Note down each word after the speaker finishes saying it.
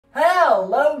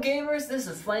gamers, this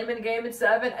is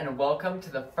FlaminGaming7 and welcome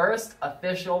to the first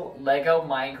official LEGO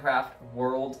Minecraft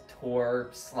World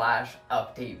Tour /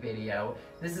 update video.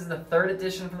 This is the third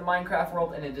edition for the Minecraft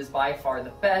world and it is by far the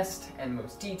best and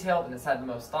most detailed and it's had the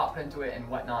most thought put into it and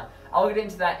whatnot. I'll get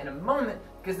into that in a moment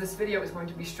because this video is going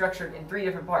to be structured in 3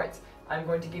 different parts. I'm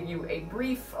going to give you a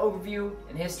brief overview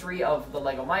and history of the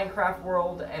LEGO Minecraft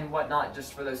world and whatnot,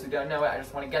 just for those who don't know it. I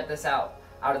just want to get this out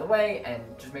of the way and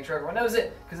just make sure everyone knows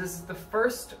it, because this is the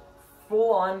first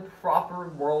full-on proper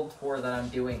world tour that I'm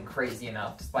doing, crazy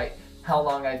enough, despite how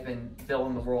long I've been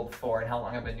building the world for and how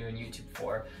long I've been doing YouTube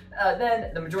for.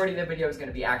 Then the majority of the video is going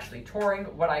to be actually touring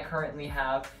what I currently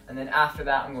have, and then after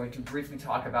that I'm going to briefly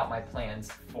talk about my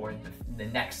plans for the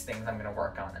next things I'm going to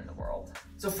work on in the world.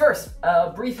 So first,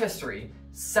 brief history.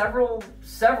 Several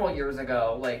years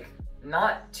ago, like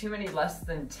not too many, less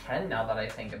than 10 now that I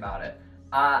think about it.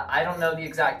 I don't know the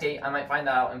exact date, I might find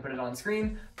that out and put it on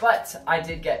screen, but I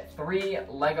did get 3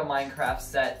 LEGO Minecraft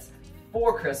sets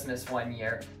for Christmas one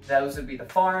year. Those would be the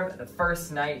farm, the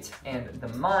first night, and the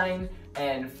mine,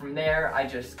 and from there I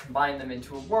just combined them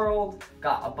into a world,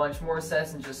 got a bunch more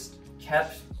sets, and just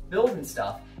kept building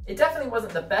stuff. It definitely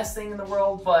wasn't the best thing in the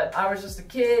world, but I was just a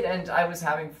kid and I was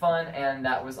having fun, and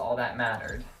that was all that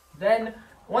mattered. Then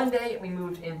one day we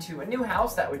moved into a new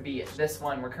house that would be this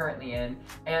one we're currently in,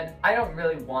 and I don't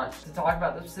really want to talk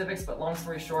about the specifics, but long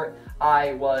story short,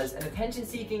 I was an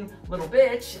attention-seeking little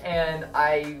bitch, and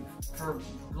I, for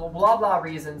blah blah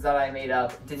reasons that I made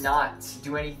up, did not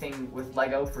do anything with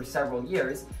LEGO for several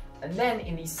years. And then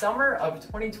in the summer of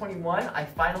 2021, I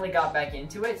finally got back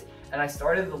into it, and I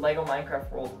started the LEGO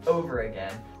Minecraft world over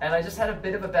again. And I just had a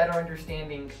bit of a better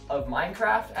understanding of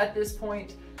Minecraft at this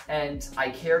point, and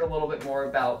I cared a little bit more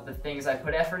about the things I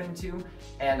put effort into,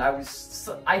 and I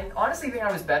honestly think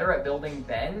I was better at building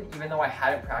then, even though I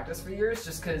hadn't practiced for years,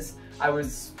 just because I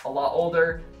was a lot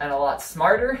older and a lot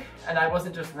smarter, and I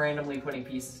wasn't just randomly putting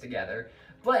pieces together.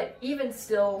 But even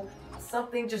still,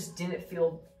 something just didn't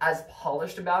feel as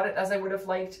polished about it as I would have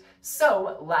liked.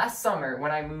 So last summer,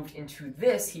 when I moved into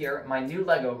this here, my new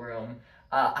LEGO room,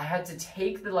 I had to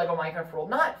take the LEGO Minecraft world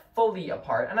not fully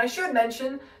apart. And I should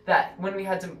mention that when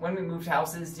we moved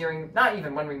houses, not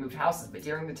even when we moved houses, but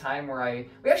during the time where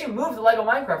we actually moved the LEGO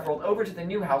Minecraft world over to the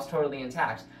new house totally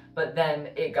intact. But then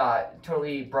it got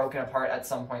totally broken apart at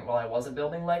some point while I wasn't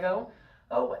building LEGO.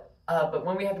 But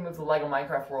when we had to move the LEGO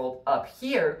Minecraft world up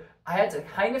here, I had to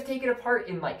kind of take it apart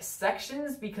in like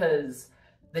sections, because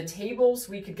the tables,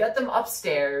 we could get them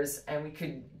upstairs and we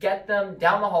could get them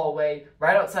down the hallway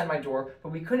right outside my door,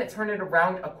 but we couldn't turn it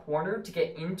around a corner to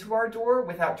get into our door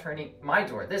without turning my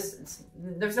door.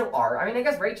 There's no R. I mean, I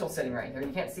guess Rachel's sitting right here.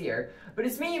 You can't see her, but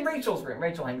it's me and Rachel's room.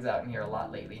 Rachel hangs out in here a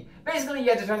lot lately. Basically, you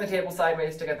had to turn the table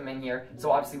sideways to get them in here.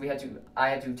 So obviously I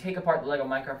had to take apart the LEGO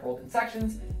Minecraft world in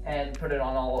sections and put it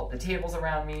on all the tables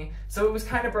around me. So it was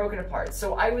kind of broken apart.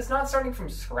 So I was not starting from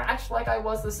scratch like I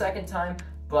was the second time,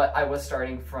 but I was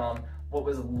starting from what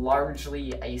was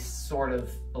largely a sort of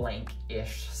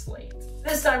blank-ish slate.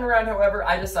 This time around, however,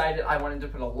 I decided I wanted to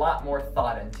put a lot more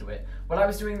thought into it. What I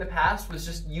was doing in the past was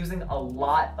just using a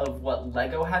lot of what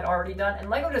LEGO had already done, and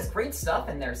LEGO does great stuff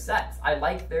in their sets. I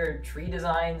like their tree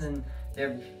designs and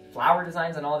their flower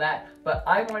designs and all that, but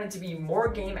I wanted to be more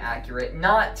game accurate,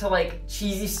 not to like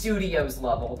cheesy studios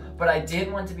level, but I did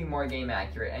want to be more game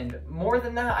accurate, and more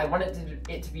than that, I wanted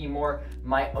it to be more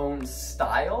my own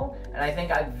style, and I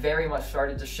think I very much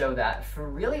started to show that for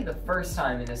really the first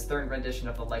time in this third rendition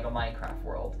of the LEGO Minecraft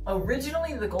world.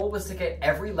 Originally, the goal was to get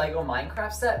every LEGO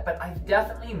Minecraft set, but I've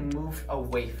definitely moved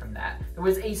away from that. There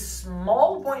was a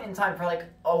small point in time for like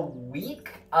a week,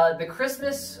 the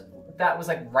Christmas that was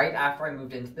like right after I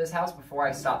moved into this house, before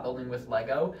I stopped building with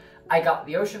LEGO, I got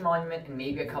the Ocean Monument and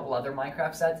maybe a couple other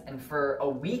Minecraft sets, and for a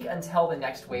week until the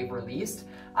next wave released,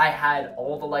 I had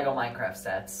all the LEGO Minecraft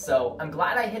sets. So I'm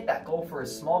glad I hit that goal for a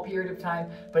small period of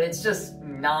time, but it's just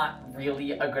not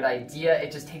really a good idea.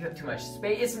 It just takes up too much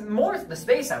space. It's more the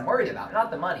space I'm worried about,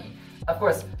 not the money. Of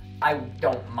course, I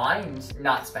don't mind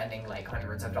not spending like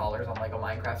hundreds of dollars on LEGO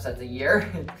Minecraft sets a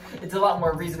year. It's a lot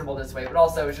more reasonable this way, but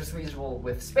also it's just reasonable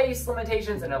with space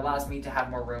limitations, and it allows me to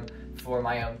have more room for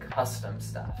my own custom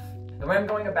stuff. The way I'm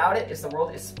going about it is the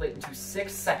world is split into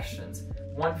 6 sections,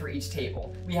 1 for each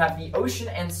table. We have the ocean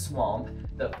and swamp,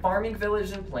 the farming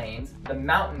village and plains, the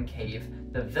mountain cave,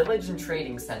 the village and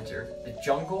trading center, the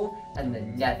jungle, and the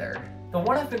nether. The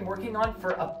one I've been working on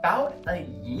for about a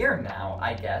year now,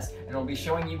 I guess, and I'll be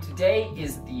showing you today,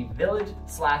 is the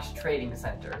village/trading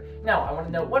center. Now, I want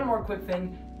to note one more quick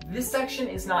thing. This section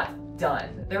is not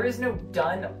done. There is no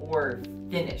done or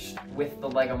finished with the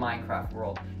LEGO Minecraft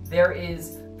world. There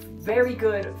is very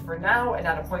good for now and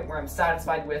at a point where I'm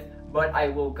satisfied with, but I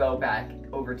will go back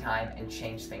over time and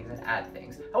change things and add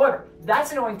things. However,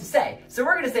 that's annoying to say, so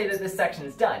we're gonna say that this section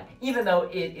is done, even though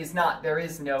it is not. There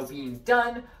is no being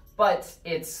done, but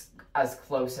it's as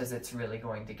close as it's really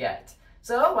going to get.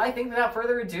 So I think without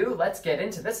further ado, let's get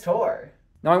into this tour.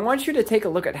 Now I want you to take a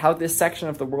look at how this section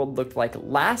of the world looked like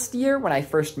last year when I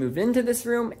first moved into this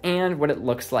room and what it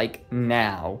looks like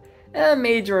now. A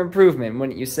major improvement,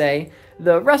 wouldn't you say?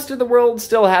 The rest of the world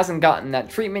still hasn't gotten that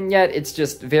treatment yet. It's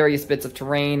just various bits of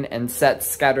terrain and sets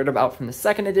scattered about from the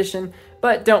second edition,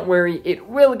 but don't worry, it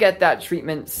will get that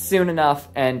treatment soon enough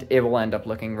and it will end up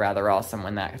looking rather awesome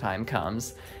when that time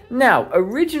comes. Now,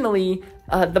 originally,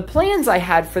 the plans I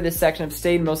had for this section have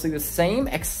stayed mostly the same,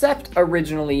 except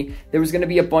originally there was going to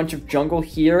be a bunch of jungle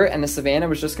here and the savanna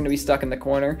was just going to be stuck in the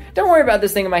corner. Don't worry about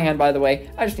this thing in my hand, by the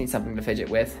way. I just need something to fidget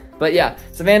with. But yeah,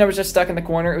 savanna was just stuck in the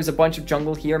corner. It was a bunch of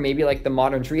jungle here, maybe like the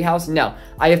modern treehouse. No,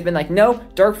 I have been like, no,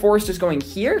 dark forest is going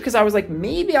here, because I was like,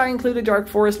 maybe I included dark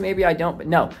forest, maybe I don't, but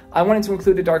no, I wanted to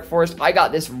include a dark forest. I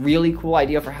got this really cool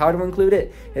idea for how to include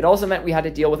it. It also meant we had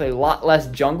to deal with a lot less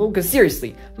jungle, because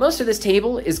seriously, most of this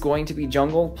table is going to be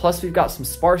jungle, plus we've got some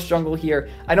sparse jungle here.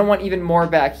 I don't want even more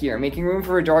back here. Making room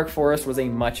for a dark forest was a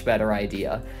much better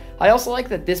idea. I also like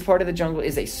that this part of the jungle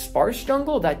is a sparse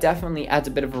jungle. That definitely adds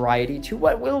a bit of variety to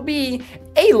what will be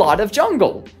a lot of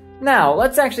jungle. Now,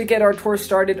 let's actually get our tour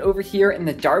started over here in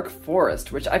the Dark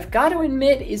Forest, which I've got to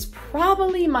admit is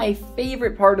probably my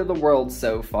favorite part of the world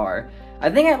so far. I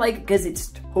think I like it because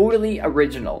it's totally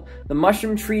original. The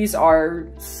mushroom trees are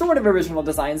sort of original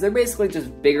designs. They're basically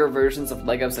just bigger versions of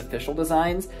LEGO's official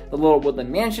designs. The little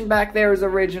woodland mansion back there is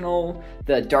original.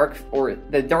 The dark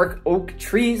oak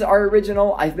trees are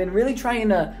original. I've been really trying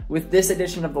to, with this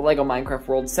edition of the LEGO Minecraft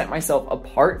world, set myself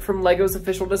apart from LEGO's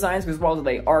official designs, because while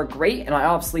they are great, and I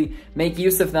obviously make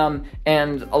use of them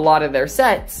and a lot of their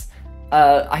sets,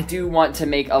 I do want to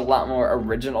make a lot more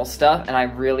original stuff, and I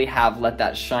really have let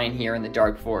that shine here in the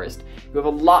Dark Forest. We have a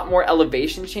lot more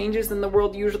elevation changes than the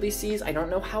world usually sees. I don't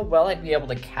know how well I'd be able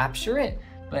to capture it,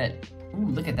 but ooh,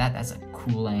 look at that, that's a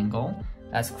cool angle.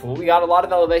 That's cool. We got a lot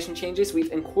of elevation changes.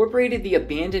 We've incorporated the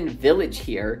abandoned village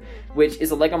here, which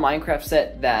is a LEGO Minecraft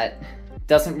set that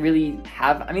doesn't really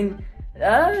have, I mean,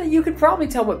 you could probably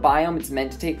tell what biome it's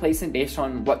meant to take place in based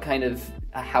on what kind of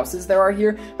houses there are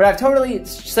here, but I've totally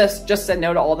just said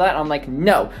no to all that. I'm like,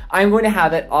 no, I'm going to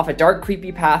have it off a dark,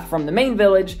 creepy path from the main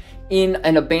village in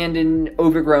an abandoned,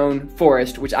 overgrown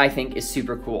forest, which I think is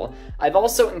super cool. I've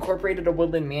also incorporated a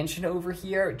woodland mansion over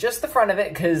here, just the front of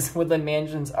it, because woodland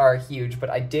mansions are huge, but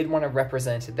I did want to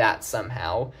represent that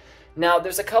somehow. Now,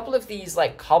 there's a couple of these,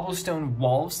 like, cobblestone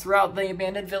walls throughout the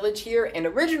abandoned village here, and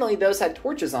originally those had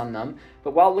torches on them,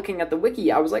 but while looking at the wiki,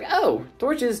 I was like, oh,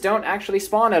 torches don't actually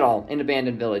spawn at all in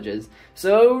abandoned villages.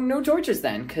 So, no torches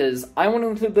then, because I want to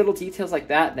include little details like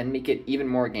that, then make it even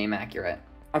more game accurate.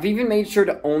 I've even made sure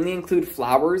to only include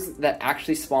flowers that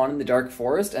actually spawn in the Dark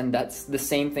Forest, and that's the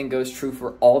same thing goes true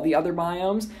for all the other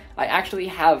biomes. I actually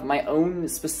have my own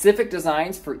specific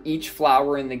designs for each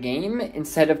flower in the game,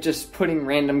 instead of just putting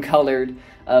random colored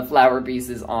flower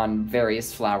pieces on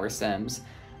various flower stems.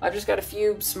 I've just got a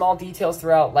few small details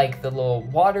throughout, like the little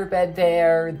water bed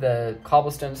there, the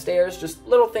cobblestone stairs, just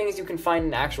little things you can find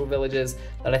in actual villages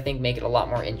that I think make it a lot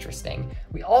more interesting.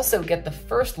 We also get the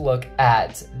first look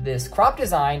at this crop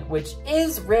design, which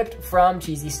is ripped from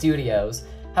Cheesy Studios.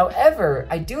 However,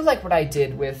 I do like what I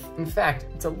did with, in fact,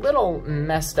 it's a little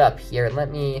messed up here.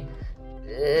 Let me,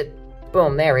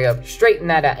 boom, there we go. Straighten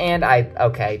that out, and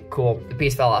okay, cool, the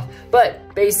piece fell off.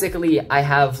 But basically, I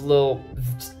have little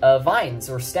vines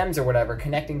or stems or whatever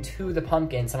connecting to the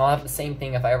pumpkins, and I'll have the same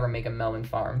thing if I ever make a melon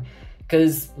farm.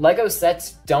 Because LEGO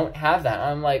sets don't have that.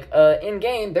 I'm like,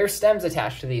 in-game, there's stems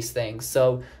attached to these things,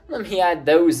 so let me add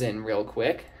those in real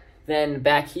quick. Then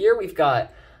back here, we've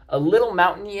got a little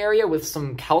mountainy area with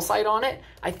some calcite on it.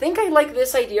 I think I like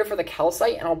this idea for the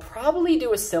calcite, and I'll probably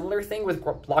do a similar thing with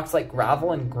blocks like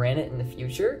gravel and granite in the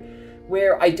future,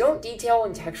 where I don't detail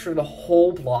and texture the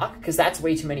whole block, because that's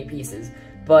way too many pieces.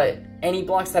 But any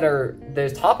blocks that are, the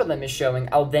top of them is showing,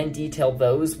 I'll then detail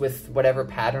those with whatever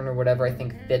pattern or whatever I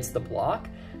think fits the block.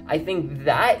 I think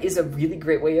that is a really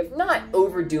great way of not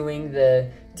overdoing the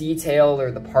detail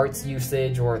or the parts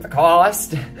usage or the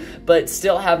cost, but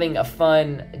still having a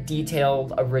fun,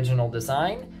 detailed, original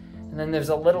design. And then there's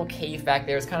a little cave back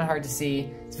there. It's kind of hard to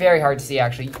see. It's very hard to see,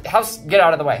 actually. House, get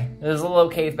out of the way. There's a little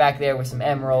cave back there with some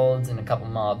emeralds and a couple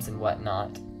mobs and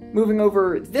whatnot. Moving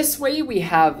over this way, we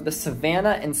have the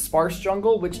savanna and sparse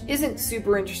jungle, which isn't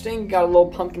super interesting. Got a little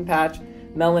pumpkin patch,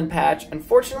 melon patch.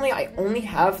 Unfortunately, I only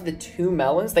have the 2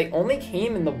 melons. They only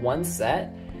came in the 1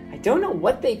 set. I don't know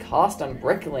what they cost on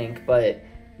Bricklink, but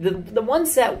the one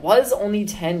set was only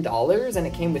 $10 and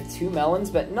it came with 2 melons,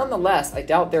 but nonetheless, I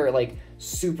doubt they're like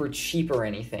super cheap or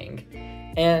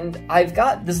anything. And I've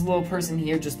got this little person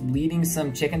here just leading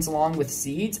some chickens along with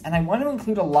seeds, and I want to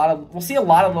include we'll see a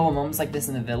lot of little moments like this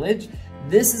in the village.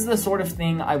 This is the sort of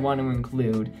thing I want to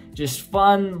include. Just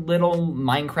fun little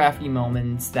Minecraft-y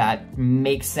moments that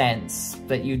make sense,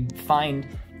 that you'd find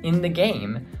in the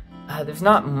game. There's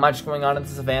not much going on in the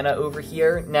savannah over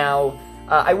here. Now,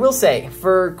 I will say,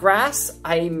 for grass,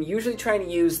 I'm usually trying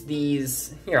to use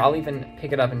these. Here, I'll even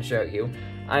pick it up and show you.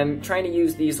 I'm trying to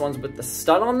use these ones with the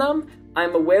stud on them.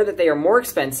 I'm aware that they are more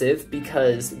expensive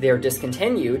because they're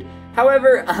discontinued.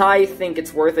 However, I think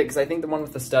it's worth it because I think the one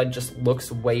with the stud just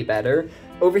looks way better.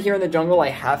 Over here in the jungle, I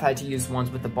have had to use ones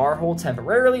with the bar hole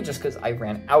temporarily just because I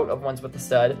ran out of ones with the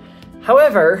stud.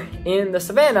 However, in the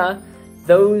savannah,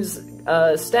 those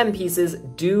stem pieces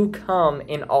do come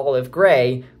in olive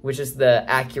gray, which is the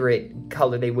accurate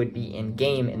color they would be in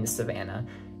game in the savannah.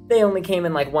 They only came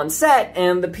in like one set,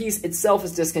 and the piece itself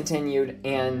is discontinued,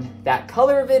 and that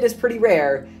color of it is pretty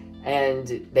rare,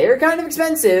 and they're kind of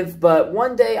expensive, but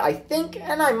one day I think,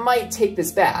 and I might take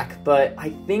this back, but I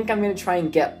think I'm going to try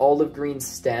and get olive green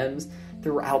stems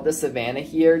throughout the savannah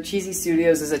here. Cheesy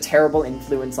Studios is a terrible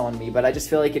influence on me, but I just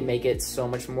feel like it'd make it so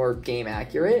much more game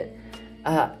accurate.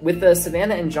 With the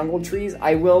savannah and jungle trees,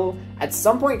 I will at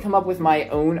some point come up with my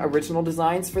own original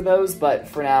designs for those, but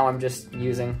for now I'm just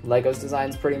using Lego's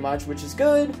designs pretty much, which is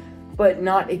good, but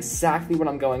not exactly what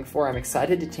I'm going for. I'm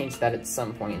excited to change that at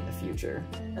some point in the future.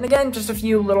 And again, just a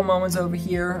few little moments over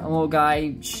here, a little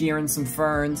guy shearing some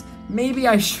ferns. Maybe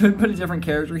I should put a different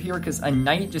character here, because a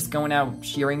knight just going out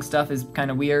shearing stuff is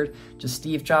kind of weird. Just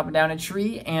Steve chopping down a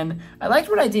tree, and I liked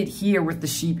what I did here with the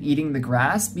sheep eating the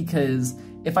grass, because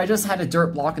if I just had a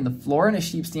dirt block in the floor and a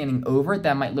sheep standing over it,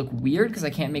 that might look weird because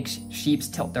I can't make sheeps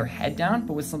tilt their head down.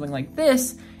 But with something like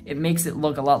this, it makes it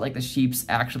look a lot like the sheep's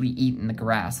actually eaten the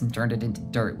grass and turned it into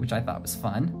dirt, which I thought was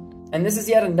fun. And this is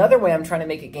yet another way I'm trying to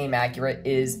make it game accurate,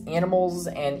 is animals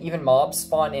and even mobs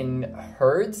spawn in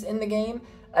herds in the game.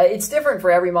 It's different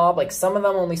for every mob. Like, some of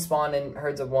them only spawn in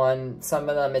herds of 1. Some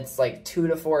of them it's like 2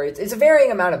 to 4. It's a varying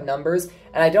amount of numbers,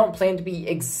 and I don't plan to be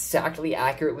exactly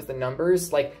accurate with the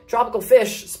numbers. Like, tropical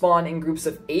fish spawn in groups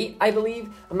of 8, I believe.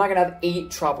 I'm not gonna have 8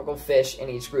 tropical fish in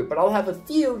each group, but I'll have a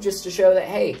few just to show that,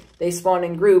 hey, they spawn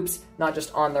in groups, not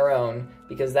just on their own,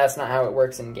 because that's not how it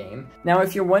works in game. Now,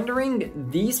 if you're wondering,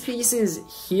 these pieces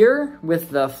here with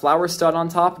the flower stud on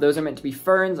top, those are meant to be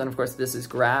ferns, and of course this is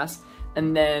grass.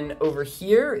 And then over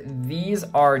here, these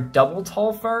are double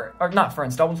tall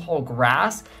double tall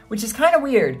grass, which is kind of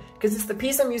weird because it's the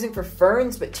piece I'm using for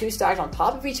ferns, but 2 stacked on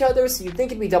top of each other. So you'd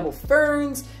think it'd be double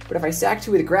ferns, but if I stack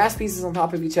 2 of the grass pieces on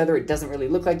top of each other, it doesn't really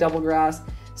look like double grass.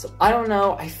 So I don't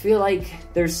know. I feel like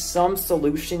there's some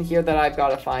solution here that I've got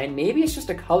to find. Maybe it's just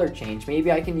a color change.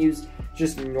 Maybe I can use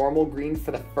just normal green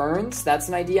for the ferns. That's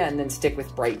an idea. And then stick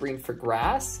with bright green for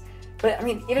grass. But, I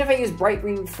mean, even if I use bright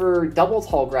green for double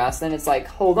tall grass, then it's like,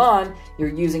 hold on, you're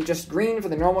using just green for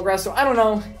the normal grass. So I don't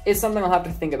know. It's something I'll have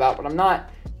to think about, but I'm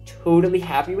not totally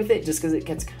happy with it just because it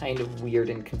gets kind of weird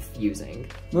and confusing.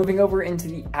 Moving over into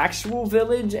the actual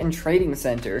village and trading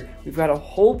center, we've got a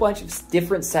whole bunch of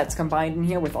different sets combined in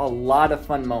here with a lot of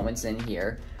fun moments in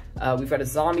here. We've got a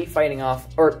zombie fighting off,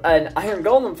 or an iron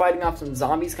golem fighting off some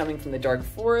zombies coming from the dark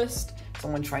forest.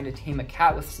 Someone trying to tame a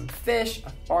cat with some fish, a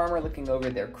farmer looking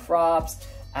over their crops,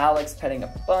 Alex petting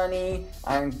a bunny,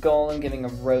 Iron Golem giving a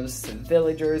rose to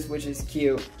villagers, which is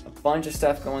cute. A bunch of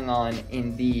stuff going on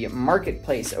in the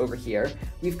marketplace over here.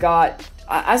 We've got,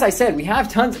 as I said, we have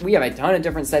a ton of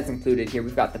different sets included here.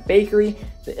 We've got the bakery,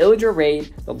 the Illager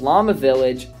raid, the llama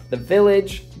village,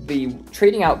 the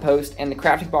trading outpost, and the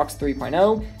crafting box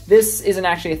 3.0. This isn't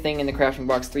actually a thing in the crafting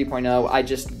box 3.0. I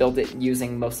just built it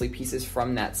using mostly pieces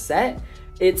from that set.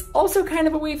 It's also kind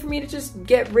of a way for me to just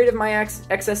get rid of my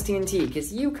excess TNT,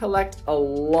 because you collect a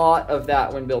lot of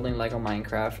that when building Lego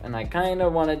Minecraft, and I kind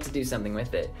of wanted to do something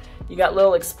with it. You got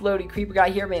little explodey creeper guy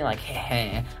here being like,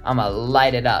 hey, I'm gonna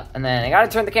light it up. And then I gotta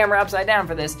turn the camera upside down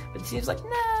for this, but Steve's like,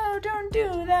 no, don't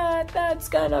do that. That's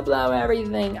gonna blow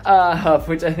everything up,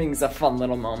 which I think is a fun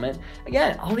little moment.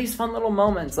 Again, all these fun little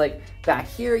moments. Like back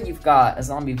here, you've got a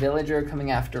zombie villager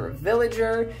coming after a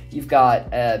villager. You've got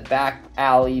a back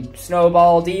alley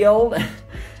snowball deal.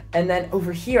 And then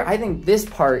over here, I think this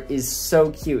part is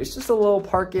so cute. It's just a little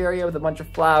park area with a bunch of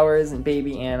flowers and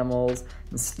baby animals.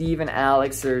 And Steve and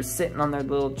Alex are sitting on their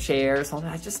little chairs.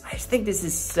 I just think this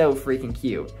is so freaking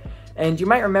cute. And you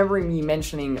might remember me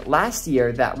mentioning last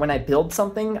year that when I build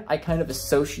something, I kind of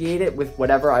associate it with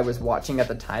whatever I was watching at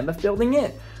the time of building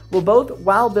it. Well, both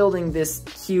while building this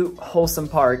cute, wholesome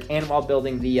park and while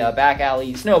building the back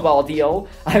alley snowball deal,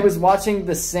 I was watching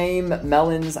the same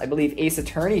Melons, I believe, Ace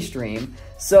Attorney stream.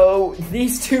 So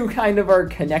these two kind of are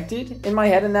connected in my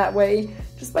head in that way,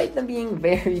 despite them being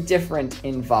very different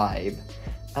in vibe.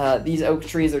 These oak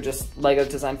trees are just Lego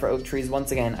designed for oak trees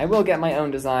once again. I will get my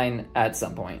own design at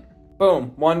some point.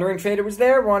 Boom, Wandering Trader was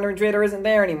there, Wandering Trader isn't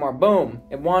there anymore. Boom,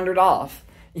 it wandered off.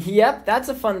 Yep, that's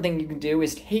a fun thing you can do,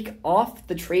 is take off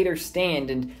the trader stand,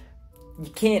 and you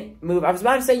can't move. I was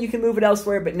about to say you can move it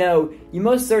elsewhere, but no, you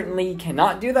most certainly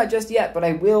cannot do that just yet, but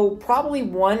I will, probably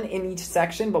one in each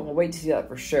section, but we'll wait to see that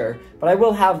for sure. But I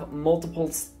will have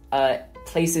multiple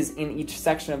places in each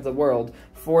section of the world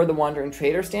for the Wandering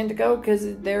Trader stand to go,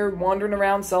 because they're wandering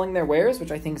around selling their wares,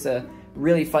 which I think is a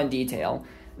really fun detail.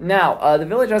 Now, the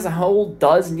village as a whole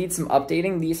does need some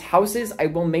updating. These houses, I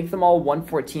will make them all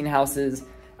 114 houses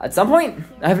at some point.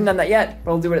 I haven't done that yet, but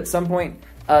I'll do it at some point.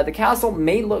 The castle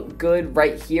may look good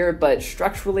right here, but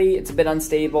structurally it's a bit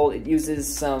unstable. It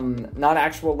uses some not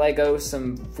actual Lego,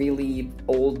 some really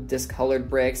old discolored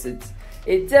bricks.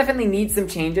 It definitely needs some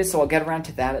changes, so I'll get around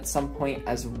to that at some point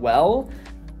as well.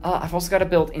 I've also got to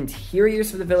build interiors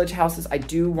for the village houses.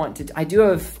 You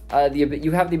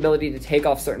have the ability to take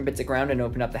off certain bits of ground and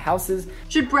open up the houses.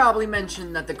 Should probably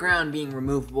mention that the ground being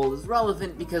removable is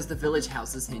relevant because the village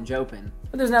houses hinge open.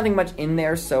 But there's nothing much in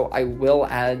there, so I will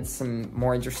add some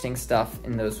more interesting stuff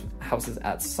in those houses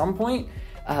at some point.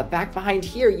 Back behind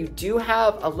here, you do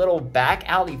have a little back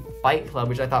alley fight club,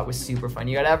 which I thought was super fun.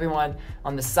 You got everyone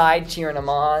on the side cheering them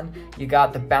on. You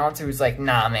got the bouncer who's like,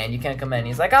 nah, man, you can't come in.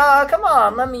 He's like, oh, come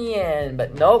on, let me in.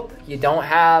 But nope, you don't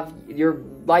have your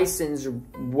license or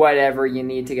whatever you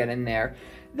need to get in there.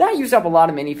 That used up a lot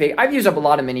of minifigures. I've used up a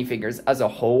lot of minifigures as a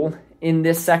whole in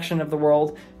this section of the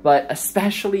world, but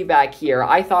especially back here.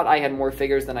 I thought I had more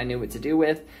figures than I knew what to do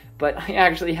with, but I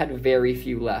actually had very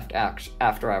few left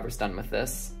after I was done with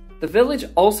this. The village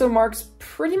also marks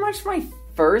pretty much my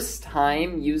first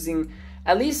time using,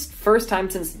 at least first time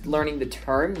since learning the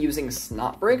term, using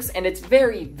snot bricks, and it's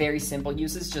very, very simple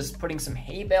uses, just putting some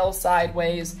hay bales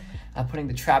sideways, putting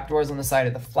the trapdoors on the side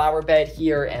of the flower bed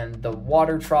here and the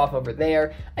water trough over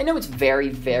there. I know it's very,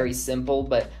 very simple,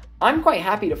 but I'm quite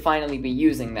happy to finally be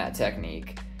using that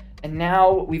technique. And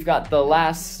now we've got the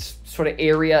last sort of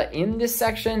area in this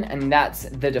section, and that's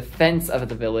the defense of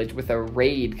the village with a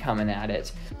raid coming at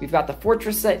it. We've got the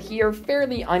fortress set here,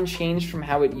 fairly unchanged from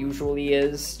how it usually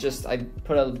is. Just I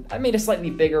made a slightly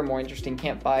bigger, more interesting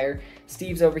campfire.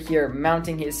 Steve's over here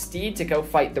mounting his steed to go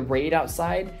fight the raid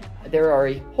outside. There are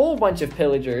a whole bunch of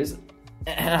pillagers.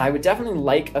 I would definitely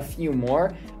like a few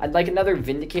more. I'd like another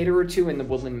Vindicator or two in the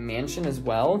Woodland Mansion as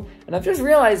well. And I've just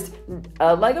realized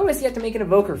LEGO has yet to make an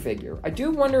Evoker figure. I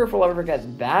do wonder if we'll ever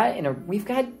get that. We've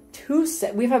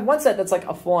had one set that's like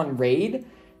a full-on raid,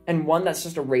 and one that's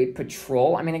just a raid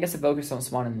patrol. I mean, I guess Evokers don't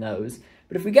spawn in those.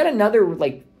 But if we get another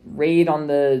like raid on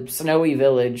the Snowy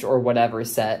Village or whatever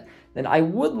set, then I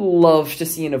would love to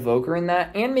see an Evoker in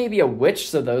that, and maybe a Witch,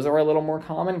 so those are a little more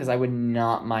common, because I would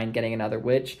not mind getting another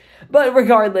Witch. But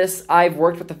regardless, I've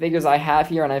worked with the figures I have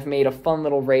here, and I've made a fun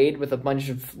little raid with a bunch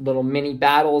of little mini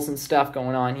battles and stuff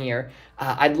going on here.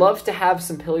 I'd love to have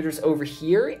some pillagers over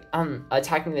here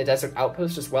attacking the desert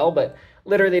outpost as well, but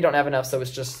literally don't have enough, so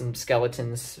it's just some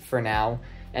skeletons for now.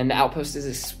 And the outpost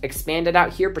is expanded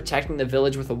out here, protecting the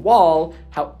village with a wall.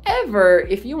 However,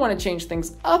 if you want to change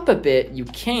things up a bit, you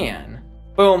can.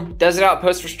 Boom, desert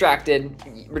outpost retracted.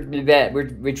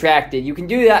 You can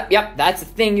do that. Yep, that's a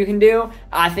thing you can do.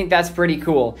 I think that's pretty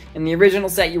cool. In the original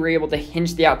set, you were able to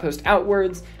hinge the outpost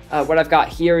outwards. What I've got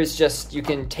here is just, you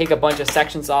can take a bunch of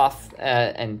sections off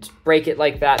and break it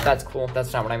like that. That's cool.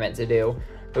 That's not what I meant to do.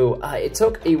 It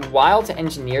took a while to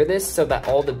engineer this so that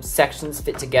all the sections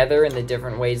fit together in the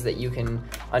different ways that you can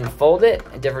unfold it,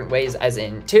 different ways as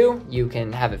in two, you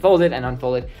can have it folded and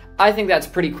unfolded. I think that's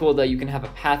pretty cool though. You can have a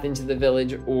path into the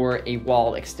village or a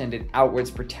wall extended outwards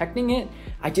protecting it.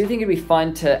 I do think it'd be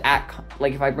fun to act,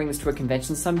 like if I bring this to a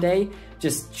convention someday,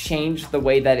 just change the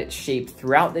way that it's shaped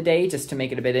throughout the day just to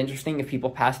make it a bit interesting. If people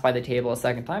pass by the table a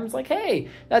second time, it's like, hey,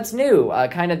 that's new.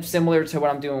 Kind of similar to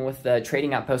what I'm doing with the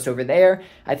trading outpost over there.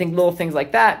 I think little things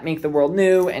like that make the world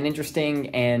new and interesting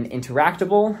and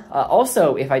interactable.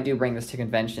 Also, if I do bring this to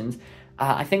conventions,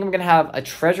 I think I'm going to have a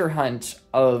treasure hunt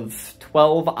of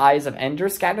 12 Eyes of Ender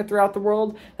scattered throughout the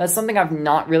world. That's something I've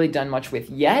not really done much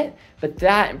with yet, but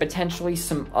that and potentially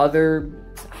some other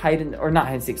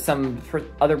some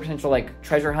other potential like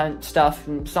treasure hunt stuff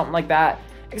and something like that.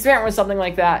 Experiment with something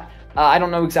like that. I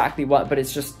don't know exactly what, but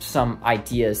it's just some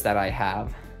ideas that I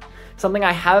have. Something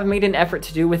I have made an effort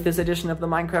to do with this edition of the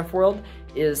Minecraft world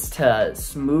is to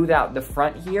smooth out the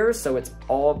front here so it's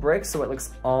all bricks, so it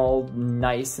looks all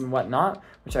nice and whatnot,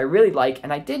 which I really like.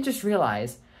 And I did just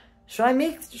realize, should I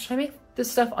make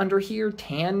this stuff under here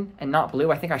tan and not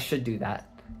blue? I think I should do that,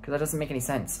 because that doesn't make any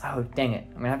sense. Oh, dang it.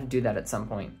 I'm gonna have to do that at some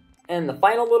point. And the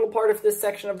final little part of this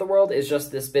section of the world is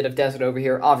just this bit of desert over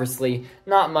here. Obviously,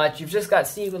 not much. You've just got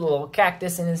Steve with a little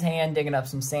cactus in his hand, digging up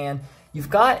some sand. You've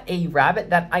got a rabbit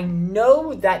that I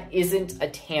know that isn't a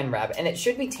tan rabbit, and it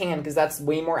should be tan because that's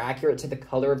way more accurate to the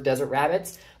color of desert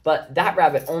rabbits, but that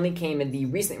rabbit only came in the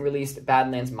recently released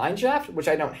Badlands Mineshaft, which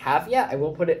I don't have yet. I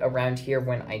will put it around here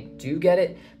when I do get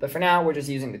it, but for now, we're just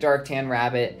using the dark tan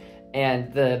rabbit,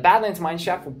 and the Badlands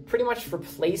Mineshaft will pretty much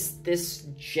replace this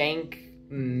jank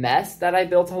mess that I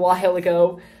built a while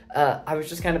ago. I was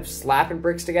just kind of slapping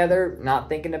bricks together, not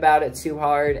thinking about it too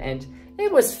hard, and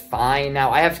it was fine.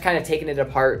 Now, I have kind of taken it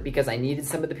apart because I needed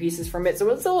some of the pieces from it, so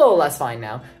it's a little less fine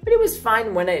now. But it was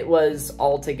fine when it was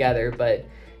all together, but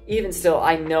even still,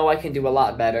 I know I can do a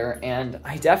lot better, and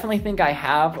I definitely think I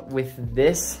have with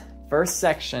this first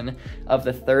section of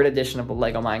the 3rd edition of the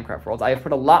LEGO Minecraft World. I have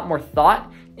put a lot more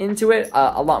thought into it,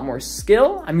 a lot more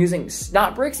skill. I'm using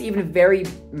snot bricks, even in very,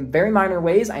 very minor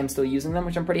ways. I am still using them,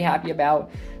 which I'm pretty happy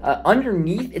about.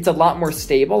 Underneath, it's a lot more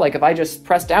stable. Like if I just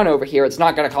press down over here, it's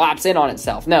not gonna collapse in on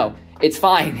itself. No, it's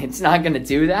fine. It's not gonna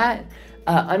do that.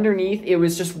 Underneath, it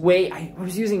was just I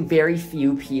was using very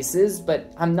few pieces,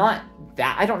 but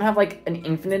I don't have like an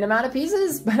infinite amount of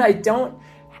pieces, but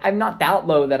I'm not that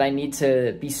low that I need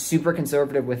to be super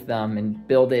conservative with them and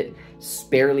build it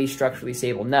barely structurally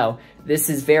stable. No, this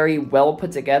is very well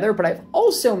put together, but I've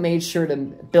also made sure to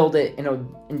build it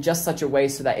in just such a way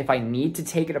so that if I need to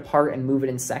take it apart and move it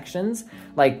in sections,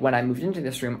 like when I moved into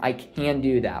this room, I can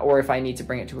do that. Or if I need to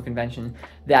bring it to a convention,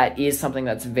 that is something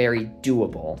that's very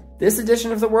doable. This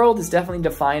edition of the world is definitely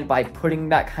defined by putting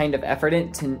that kind of effort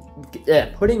in to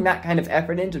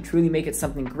truly make it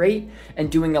something great,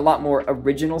 and doing a lot more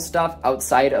original stuff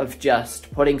outside of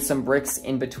just putting some bricks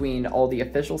in between all the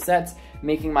official sets,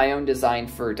 making my own design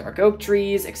for dark oak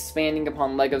trees, expanding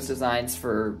upon Lego's designs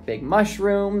for big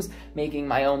mushrooms, making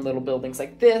my own little buildings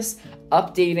like this,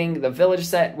 updating the village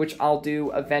set, which I'll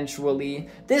do eventually.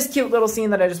 This cute little scene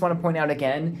that I just want to point out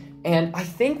again, and I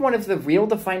think one of the real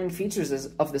defining features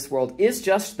of this world is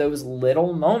just those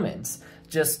little moments.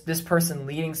 Just this person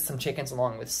leading some chickens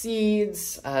along with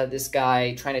seeds, this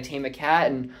guy trying to tame a cat,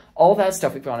 and all that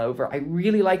stuff we've gone over. I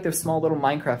really like those small little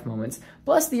Minecraft moments.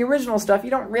 Plus the original stuff you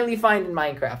don't really find in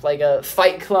Minecraft, like a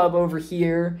fight club over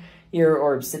here,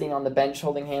 or sitting on the bench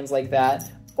holding hands like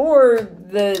that, or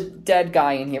the dead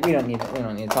guy in here. We don't need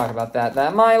to talk about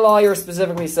that. My lawyer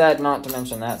specifically said not to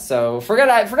mention that, so forget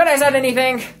I said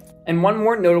anything. And one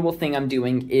more notable thing I'm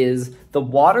doing is the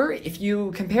water. If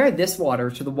you compare this water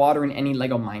to the water in any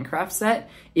LEGO Minecraft set,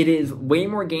 it is way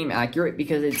more game accurate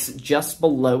because it's just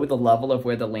below the level of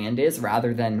where the land is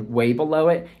rather than way below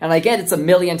it. And I get it's a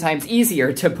million times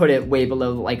easier to put it way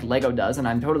below like LEGO does, and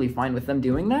I'm totally fine with them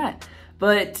doing that.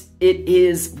 But it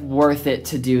is worth it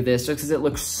to do this just because it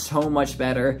looks so much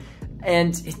better.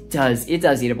 And it does eat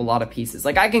up a lot of pieces.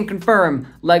 Like, I can confirm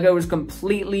LEGO is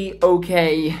completely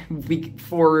okay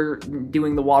for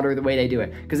doing the water the way they do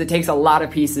it, because it takes a lot of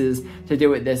pieces to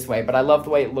do it this way, but I love the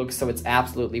way it looks, so it's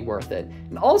absolutely worth it.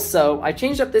 And also, I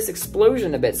changed up this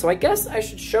explosion a bit, so I guess I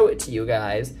should show it to you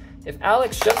guys. If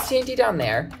Alex shoves TNT down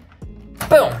there,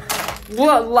 boom!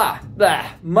 Voila!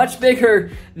 Much bigger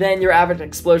than your average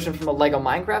explosion from a LEGO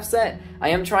Minecraft set. I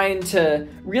am trying to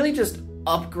really just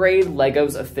upgrade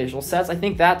LEGO's official sets. I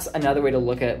think that's another way to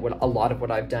look at a lot of what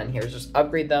I've done here is just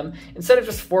upgrade them. Instead of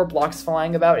just 4 blocks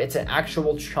flying about, it's an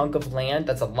actual chunk of land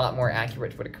that's a lot more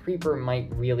accurate to what a creeper might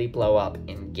really blow up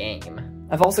in game.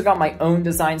 I've also got my own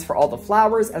designs for all the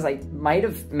flowers, as I might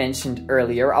have mentioned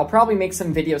earlier. I'll probably make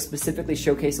some videos specifically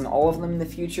showcasing all of them in the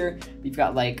future. We've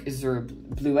got like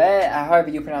Bleuet, however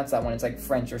you pronounce that one, it's like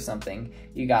French or something.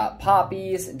 You got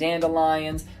poppies,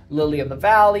 dandelions, lily of the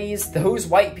valleys. Those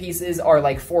white pieces are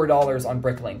like $4 on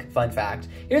Bricklink, fun fact.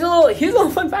 Here's a little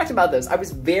fun fact about this. I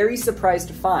was very surprised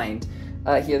to find,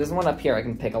 here, there's one up here I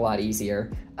can pick a lot easier.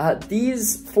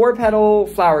 These 4-petal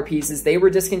flower pieces, they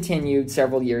were discontinued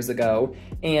several years ago,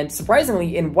 and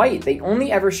surprisingly, in white, they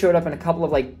only ever showed up in a couple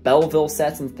of like Belleville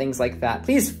sets and things like that.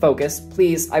 Please focus,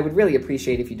 please. I would really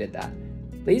appreciate if you did that.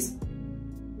 Please?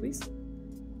 Please?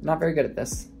 I'm not very good at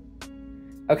this.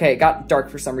 Okay, it got dark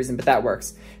for some reason, but that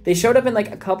works. They showed up in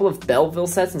like a couple of Belleville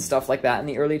sets and stuff like that in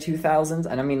the early 2000s,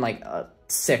 and I mean like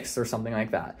 6 or something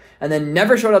like that. And then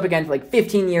never showed up again for like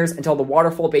 15 years until the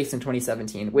Waterfall base in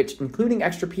 2017, which, including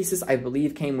extra pieces, I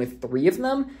believe came with 3 of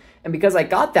them. And because I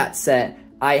got that set,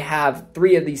 I have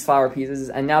 3 of these flower pieces,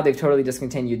 and now they've totally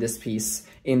discontinued this piece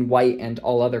in white and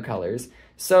all other colors.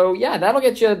 So yeah, that'll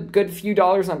get you a good few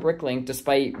dollars on Bricklink,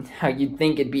 despite how you'd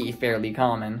think it'd be fairly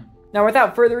common. Now,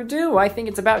 without further ado, I think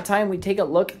it's about time we take a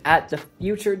look at the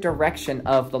future direction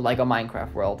of the LEGO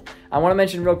Minecraft world. I want to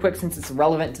mention real quick, since it's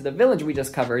relevant to the village we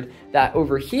just covered, that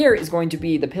over here is going to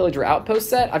be the Pillager Outpost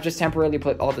set. I've just temporarily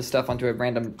put all this stuff onto a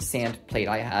random sand plate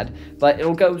I had, but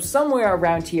it'll go somewhere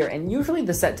around here, and usually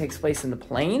the set takes place in the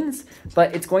plains,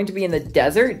 but it's going to be in the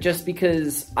desert just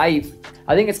because I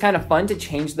think it's kind of fun to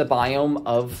change the biome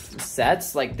of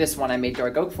sets. Like this one I made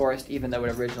Dark Oak Forest, even though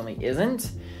it originally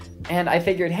isn't. And I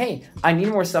figured, hey, I need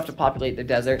more stuff to populate the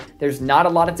desert. There's not a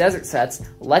lot of desert sets.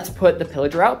 Let's put the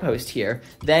Pillager Outpost here.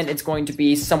 Then it's going to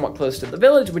be somewhat close to the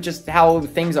village, which is how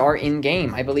things are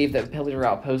in-game. I believe that Pillager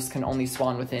Outposts can only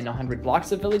spawn within 100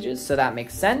 blocks of villages, so that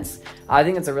makes sense. I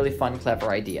think it's a really fun, clever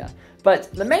idea.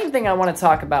 But the main thing I want to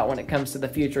talk about when it comes to the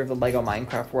future of the LEGO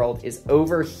Minecraft world is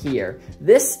over here.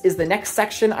 This is the next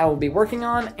section I will be working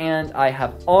on, and I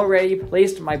have already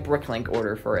placed my Bricklink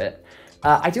order for it.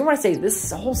 I do want to say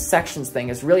this whole sections thing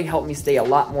has really helped me stay a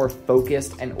lot more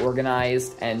focused and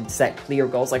organized and set clear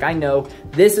goals. Like, I know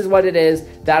this is what it is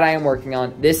that I am working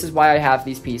on. This is why I have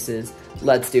these pieces.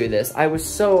 Let's do this. I was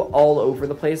so all over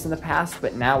the place in the past,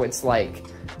 but now it's like,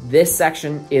 this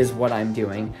section is what I'm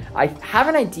doing. I have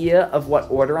an idea of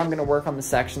what order I'm going to work on the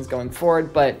sections going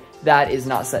forward, but that is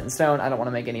not set in stone. I don't want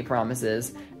to make any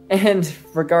promises. And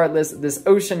regardless, this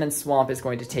ocean and swamp is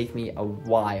going to take me a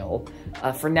while.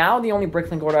 For now, the only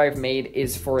Bricklink order I've made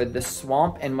is for the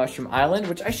swamp and Mushroom Island,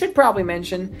 which I should probably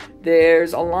mention.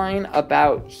 There's a line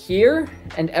about here,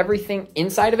 and everything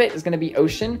inside of it is going to be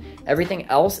ocean. Everything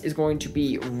else is going to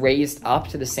be raised up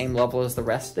to the same level as the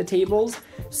rest of the tables.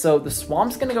 So the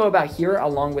swamp's going to go about here,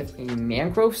 along with a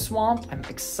mangrove swamp. I'm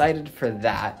excited for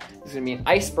that. There's going to be an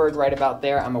iceberg right about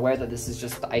there. I'm aware that this is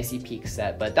just the Icy Peak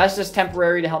set, but that's just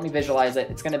temporary to help me visualize it.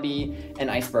 It's going to be an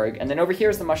iceberg. And then over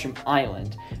here is the Mushroom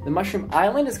Island. The Mushroom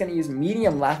Island is going to use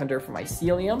medium lavender for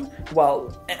mycelium, while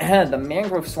the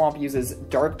mangrove swamp uses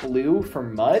dark blue for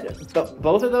mud. But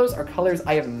both of those are colors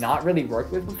I have not really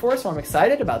worked with before, so I'm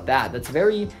excited about that. That's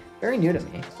very new to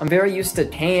me. I'm very used to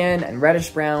tan and reddish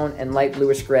brown and light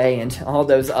bluish gray and all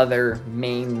those other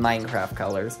main Minecraft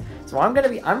colors. So I'm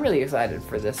really excited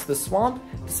for this. The swamp,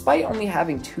 despite only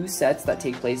having 2 sets that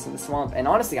take place in the swamp, and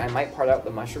honestly, I might part out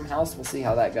the mushroom house. We'll see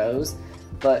how that goes.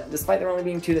 But despite there only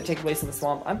being 2 that take place in the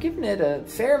swamp, I'm giving it a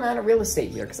fair amount of real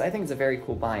estate here because I think it's a very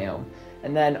cool biome.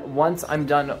 And then once I'm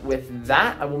done with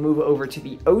that, I will move over to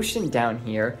the ocean down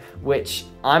here, which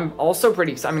I'm also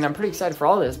pretty excited. I mean, I'm pretty excited for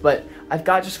all this, but I've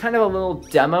got just kind of a little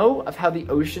demo of how the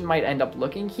ocean might end up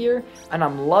looking here, and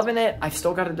I'm loving it. I've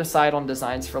still got to decide on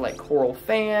designs for like coral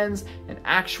fans and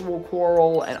actual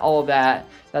coral and all of that.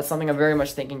 That's something I'm very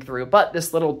much thinking through, but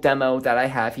this little demo that I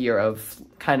have here of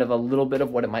kind of a little bit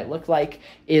of what it might look like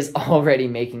is already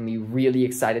making me really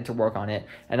excited to work on it,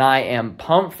 and I am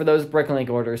pumped for those Bricklink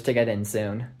orders to get in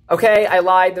soon. Okay, I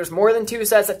lied. There's more than 2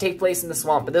 sets that take place in the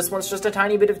swamp, but this one's just a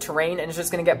tiny bit of terrain, and it's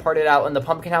just going to get parted out, and the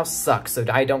pumpkin house sucks, so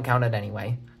I don't count it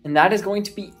anyway. And that is going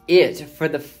to be it for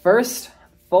the first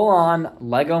full-on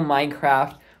LEGO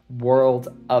Minecraft World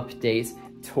Update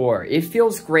tour. It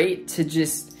feels great to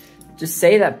just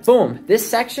say that, boom, this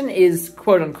section is,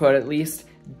 quote-unquote at least,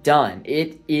 done.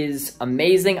 It is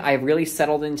amazing. I've really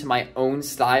settled into my own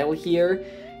style here,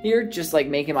 just like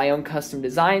making my own custom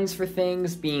designs for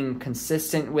things, being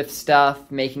consistent with stuff,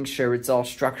 making sure it's all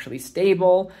structurally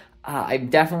stable. I'm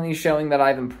definitely showing that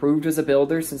I've improved as a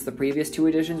builder since the previous 2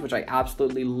 editions, which I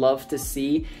absolutely love to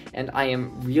see, and I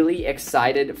am really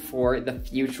excited for the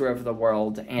future of the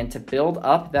world and to build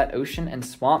up that ocean and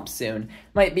swamp soon.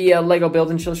 Might be a LEGO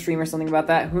Build and Chill stream or something about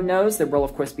that, who knows? There will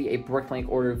of course be a Bricklink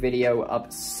order video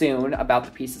up soon about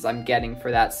the pieces I'm getting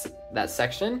for that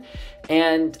section.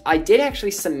 And I did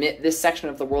actually submit this section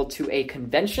of the world to a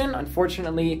convention.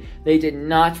 Unfortunately, they did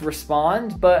not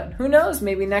respond, but who knows?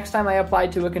 Maybe next time I apply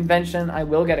to a convention, I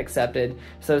will get accepted.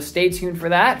 So stay tuned for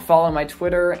that. Follow my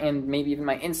Twitter and maybe even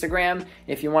my Instagram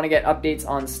if you want to get updates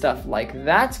on stuff like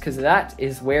that, because that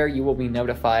is where you will be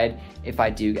notified if I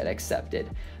do get accepted.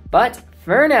 But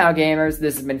for now, gamers,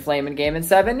 this has been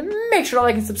FlaminGaming7. Make sure to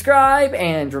like and subscribe,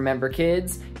 and remember,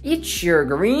 kids, eat your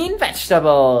green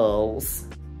vegetables.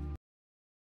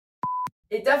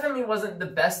 It definitely wasn't the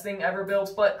best thing ever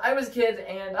built, but I was a kid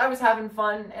and I was having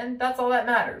fun, and that's all that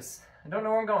matters. I don't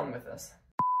know where I'm going with this.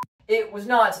 It was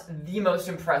not the most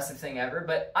impressive thing ever,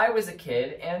 but I was a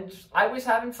kid and I was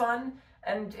having fun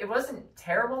and it wasn't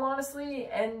terrible, honestly,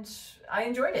 and I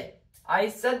enjoyed it. I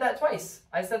said that twice.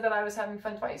 I said that I was having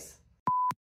fun twice.